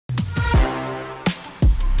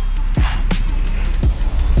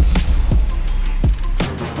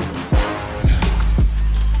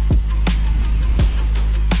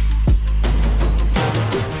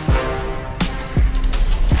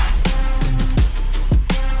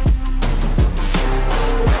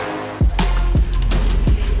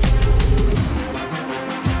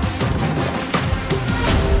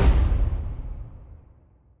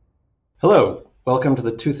Welcome to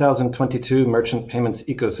the 2022 Merchant Payments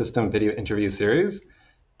Ecosystem video interview series.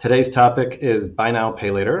 Today's topic is Buy Now,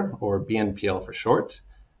 Pay Later, or BNPL for short.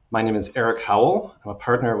 My name is Erik Howell. I'm a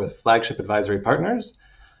partner with Flagship Advisory Partners.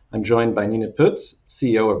 I'm joined by Nina Pütz,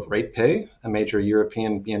 CEO of Ratepay, a major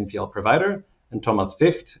European BNPL provider, and Thomas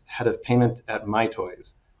Ficht, head of payment at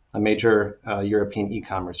MYTOYS, a major European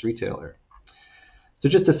e-commerce retailer. So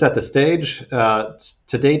just to set the stage,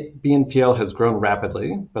 to date, BNPL has grown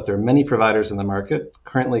rapidly, but there are many providers in the market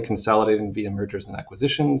currently consolidating via mergers and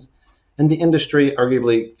acquisitions, and the industry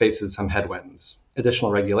arguably faces some headwinds: additional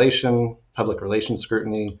regulation, public relations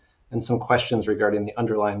scrutiny, and some questions regarding the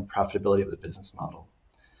underlying profitability of the business model.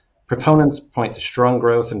 Proponents point to strong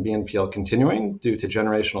growth in BNPL continuing due to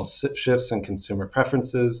generational shifts in consumer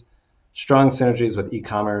preferences, strong synergies with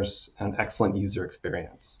e-commerce, and excellent user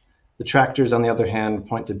experience. Detractors, on the other hand,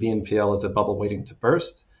 point to BNPL as a bubble waiting to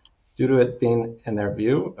burst, due to it being, in their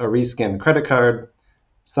view, a reskinned credit card,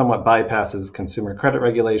 somewhat bypasses consumer credit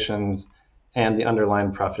regulations, and the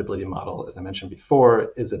underlying profitability model, as I mentioned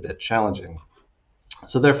before, is a bit challenging.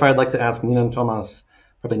 So therefore, I'd like to ask Nina and Thomas,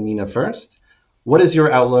 probably Nina first, what is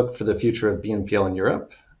your outlook for the future of BNPL in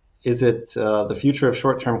Europe? Is it the future of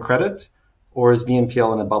short-term credit, or is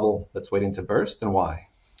BNPL in a bubble that's waiting to burst, and why?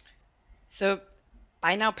 So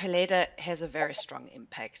Buy Now, Pay Later has a very strong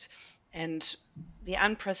impact. And the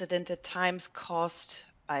unprecedented times caused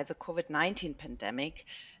by the COVID-19 pandemic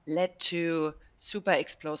led to super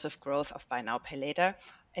explosive growth of Buy Now, Pay Later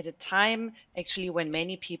at a time actually when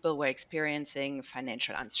many people were experiencing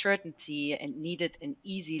financial uncertainty and needed an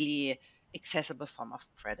easily accessible form of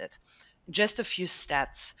credit. Just a few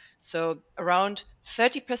stats. So around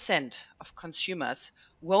 30% of consumers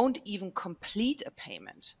won't even complete a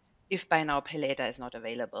payment if Buy Now, Pay Later is not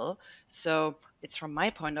available. So it's, from my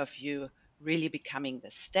point of view, really becoming the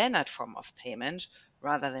standard form of payment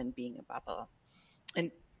rather than being a bubble.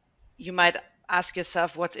 And you might ask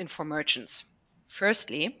yourself, what's in for merchants?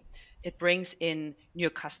 Firstly, it brings in new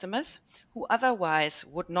customers who otherwise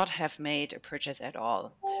would not have made a purchase at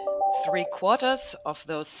all. 3/4 of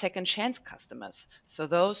those second chance customers, so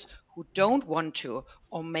those who don't want to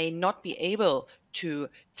or may not be able to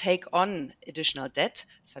take on additional debt,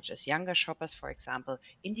 such as younger shoppers, for example,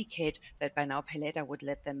 indicate that Buy Now, Pay Later would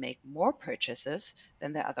let them make more purchases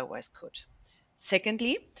than they otherwise could.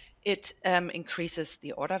 Secondly, it increases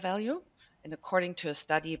the order value. And according to a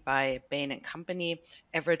study by Bain & Company,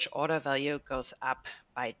 average order value goes up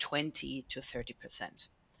by 20 to 30%.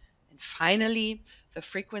 And finally, the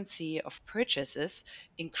frequency of purchases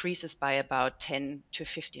increases by about 10 to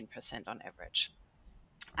 15% on average.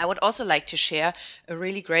 I would also like to share a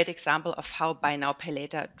really great example of how Buy Now, Pay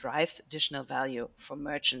Later drives additional value for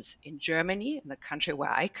merchants in Germany, in the country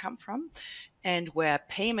where I come from, and where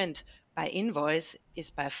payment by invoice is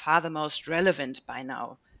by far the most relevant Buy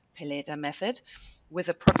Now, Pay Later method, with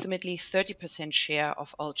approximately 30% share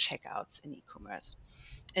of all checkouts in e-commerce.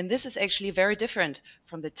 And this is actually very different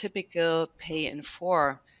from the typical pay in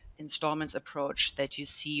 4 installments approach that you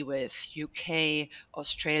see with UK,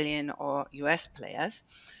 Australian, or US players.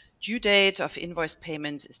 Due date of invoice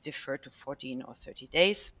payments is deferred to 14 or 30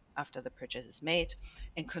 days after the purchase is made,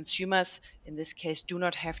 and consumers in this case do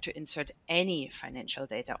not have to insert any financial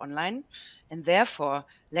data online, and therefore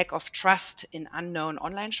lack of trust in unknown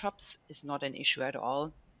online shops is not an issue at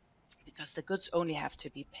all, because the goods only have to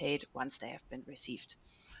be paid once they have been received.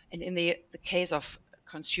 And in the case of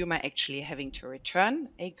consumer actually having to return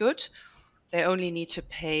a good, they only need to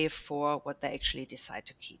pay for what they actually decide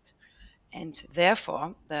to keep. And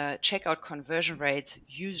therefore, the checkout conversion rates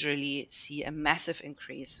usually see a massive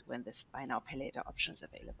increase when this Buy Now, Pay Later option is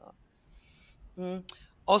available.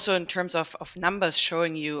 Also, in terms of numbers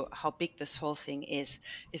showing you how big this whole thing is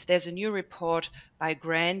there's a new report by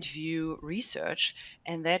Grand View Research,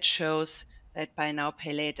 and that shows that Buy Now,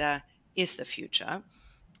 Pay Later is the future.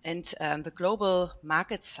 And the global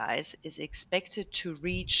market size is expected to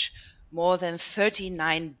reach more than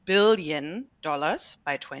 $39 billion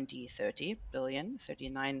by 2030, billion,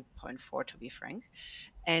 39.4 to be frank.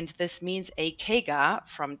 And this means a CAGR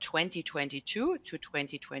from 2022 to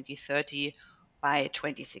 2030 by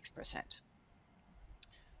 26%.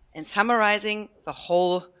 And summarizing the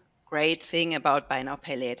whole great thing about Buy Now,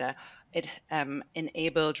 Pay Later, it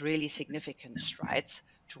enabled really significant strides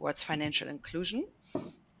towards financial inclusion,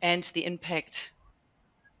 and the impact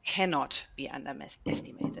cannot be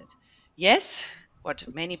underestimated. Yes, what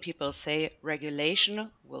many people say,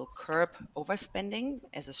 regulation will curb overspending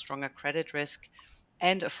as a stronger credit risk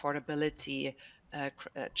and affordability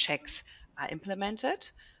checks are implemented.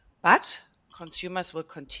 But consumers will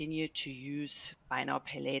continue to use buy now,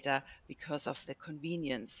 pay later because of the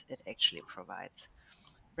convenience it actually provides.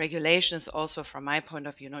 Regulation is also, from my point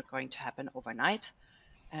of view, not going to happen overnight.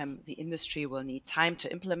 The industry will need time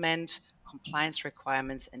to implement compliance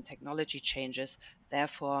requirements and technology changes.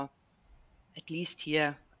 Therefore, at least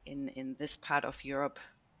here in this part of Europe,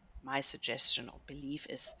 my suggestion or belief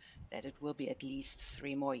is that it will be at least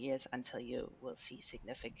 3 more years until you will see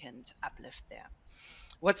significant uplift there.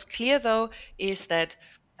 What's clear, though, is that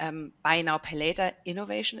buy now, pay later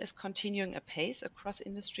innovation is continuing apace across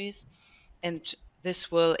industries, and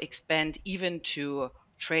this will expand even to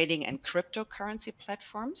trading and cryptocurrency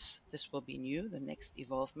platforms. This will be new, the next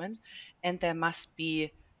evolvement, and there must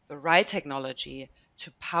be the right technology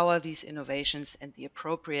to power these innovations and the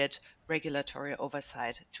appropriate regulatory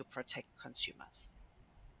oversight to protect consumers.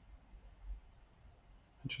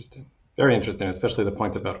 Interesting. Very interesting, especially the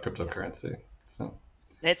point about cryptocurrency. So,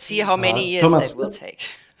 let's see how many years Thomas, that will take,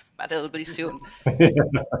 but it'll be soon.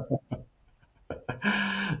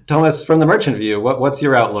 Thomas, from the merchant view, what's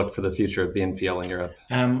your outlook for the future of BNPL in Europe?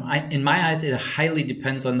 In my eyes, it highly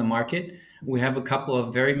depends on the market. We have a couple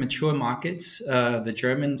of very mature markets, the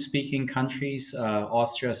German-speaking countries,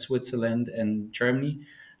 Austria, Switzerland, and Germany.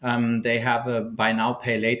 They have a buy now,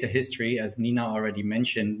 pay later history, as Nina already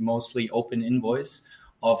mentioned, mostly open invoice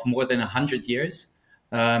of more than 100 years.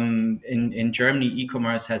 In Germany,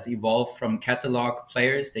 e-commerce has evolved from catalog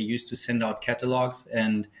players. They used to send out catalogs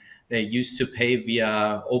and they used to pay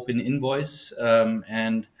via open invoice,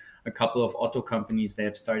 and a couple of auto companies, they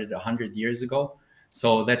have started 100 years ago.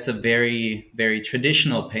 So that's a very, very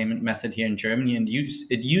traditional payment method here in Germany. And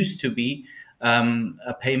it used to be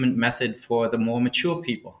a payment method for the more mature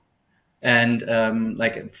people. And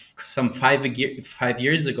like some 5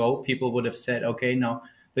 years ago, people would have said, okay, now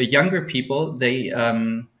the younger people, they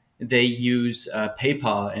use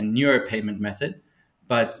PayPal and newer payment method.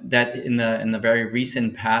 But that in the very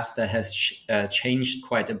recent past, that has changed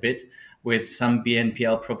quite a bit, with some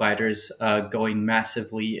BNPL providers going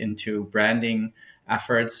massively into branding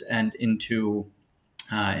efforts and into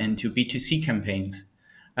B2C campaigns.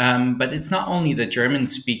 But it's not only the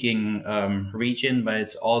German-speaking region, but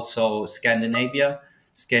it's also Scandinavia.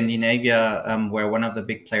 Scandinavia, where one of the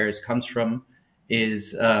big players comes from,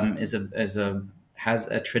 has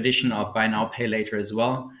a tradition of buy now, pay later as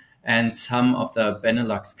well. And some of the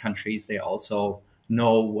Benelux countries, they also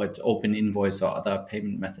know what open invoice or other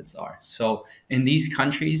payment methods are. So in these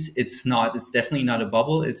countries, it's definitely not a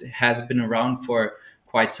bubble. It has been around for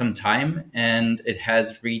quite some time, and it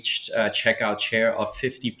has reached a checkout share of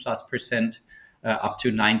 50+%, up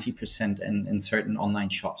to 90% in certain online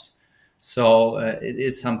shops. So it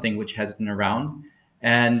is something which has been around.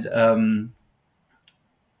 And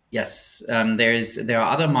yes, there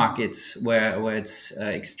are other markets where it's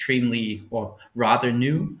extremely or rather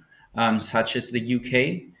new, such as the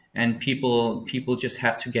UK, and people just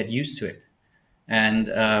have to get used to it. And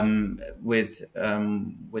with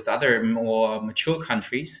other more mature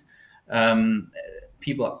countries,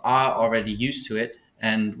 people are already used to it.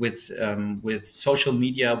 And with social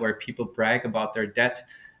media, where people brag about their debt,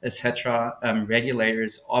 etc.,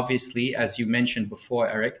 regulators, obviously, as you mentioned before,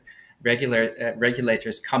 Erik,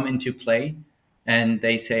 regulators come into play, and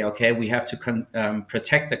they say, okay, we have to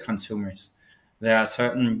protect the consumers. There are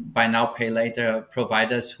certain buy now, pay later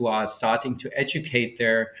providers who are starting to educate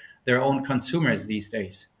their own consumers these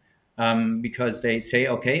days, because they say,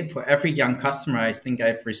 okay, for every young customer, I think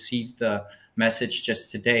I've received the message just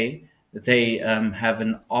today, they have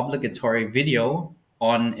an obligatory video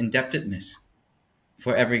on indebtedness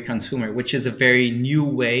for every consumer, which is a very new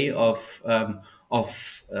way of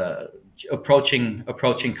approaching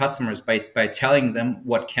customers by telling them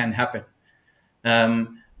what can happen.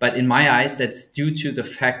 But in my eyes, that's due to the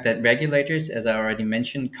fact that regulators, as I already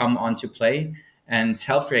mentioned, come onto play, and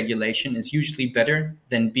self-regulation is usually better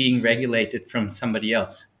than being regulated from somebody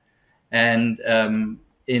else. And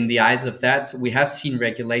in the eyes of that, we have seen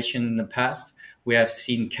regulation in the past. We have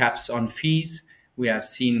seen caps on fees. We have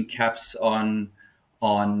seen caps on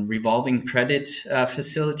revolving credit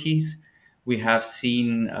facilities. We have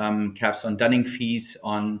seen caps on dunning fees.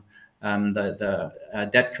 On the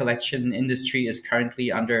debt collection industry is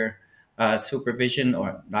currently under supervision,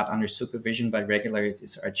 or not under supervision, but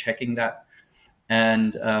regulators are checking that.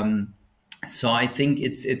 And so I think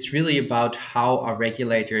it's really about how are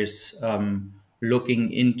regulators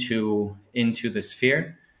looking into the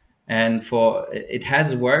sphere. And it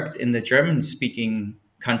has worked in the German-speaking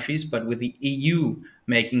countries, but with the EU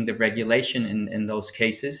making the regulation in those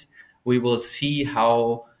cases, we will see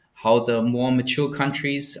how the more mature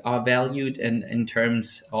countries are valued in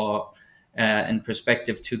terms or in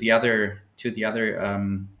perspective to the to the other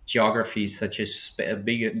geographies, such as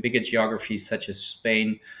bigger geographies such as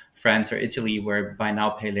Spain, France, or Italy, where buy now,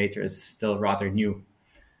 pay later is still rather new.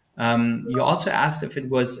 You also asked if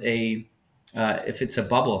if it's a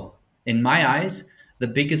bubble. In my eyes, the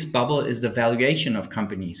biggest bubble is the valuation of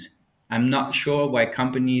companies. I'm not sure why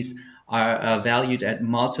companies are valued at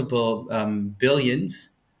multiple billions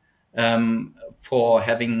for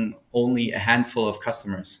having only a handful of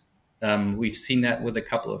customers. We've seen that with a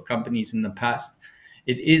couple of companies in the past.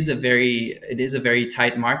 It is a very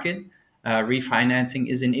tight market. Refinancing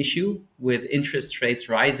is an issue. With interest rates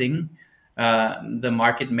rising, the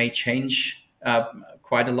market may change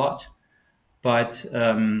quite a lot. But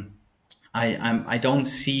I don't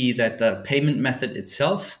see that the payment method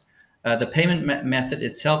itself,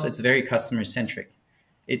 it's very customer centric.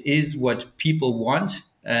 It is what people want,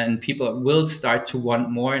 and people will start to want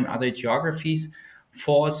more in other geographies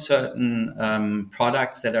for certain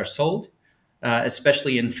products that are sold.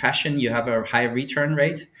 Especially in fashion, you have a high return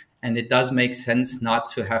rate, and it does make sense not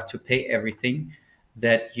to have to pay everything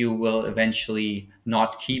that you will eventually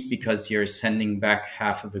not keep because you're sending back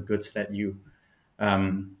half of the goods that you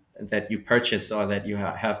purchased or that you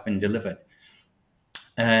have been delivered.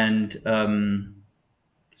 And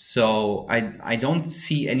so I don't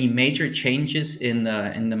see any major changes in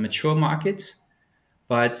the mature markets,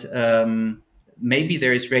 but maybe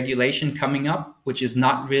there is regulation coming up, which is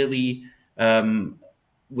not really,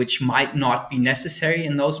 which might not be necessary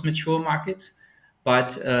in those mature markets,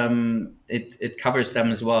 but it covers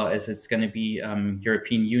them as well, as it's going to be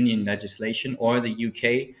European Union legislation, or the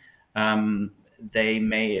UK. They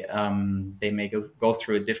may go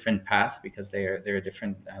through a different path because they're a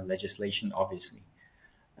different legislation, obviously.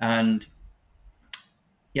 And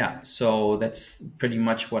yeah, so that's pretty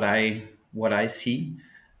much what I see.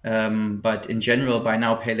 But in general, buy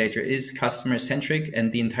now, pay later is customer centric,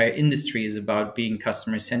 and the entire industry is about being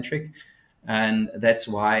customer centric. And that's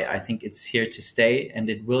why I think it's here to stay, and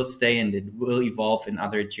it will stay, and it will evolve in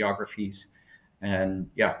other geographies. And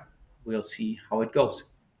yeah, we'll see how it goes.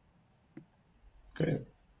 Great.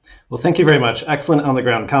 Well, thank you very much. Excellent on the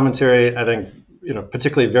ground commentary. I think,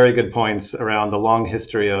 particularly very good points around the long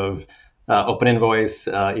history of open invoice,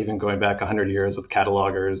 even going back 100 years with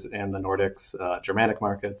catalogers and the Nordics, Germanic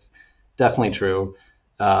markets. Definitely true.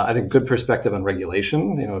 I think good perspective on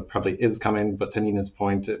regulation. It probably is coming, but to Nina's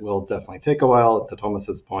point, it will definitely take a while. To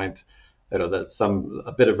Thomas's point, that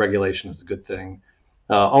a bit of regulation is a good thing.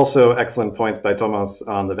 Also, excellent points by Thomas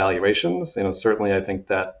on the valuations. Certainly, I think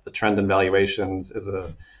that the trend in valuations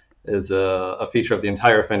is a feature of the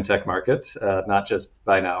entire fintech market, not just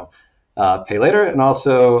buy now, pay later. And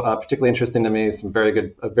also, particularly interesting to me, a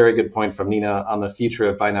very good point from Nina on the future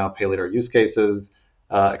of buy now, pay later use cases,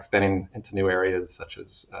 expanding into new areas such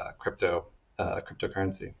as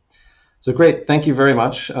cryptocurrency. So great. Thank you very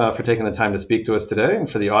much for taking the time to speak to us today. And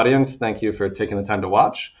for the audience, thank you for taking the time to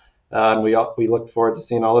watch. And we look forward to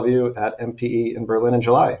seeing all of you at MPE in Berlin in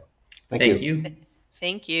July. Thank you.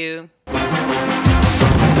 Thank you.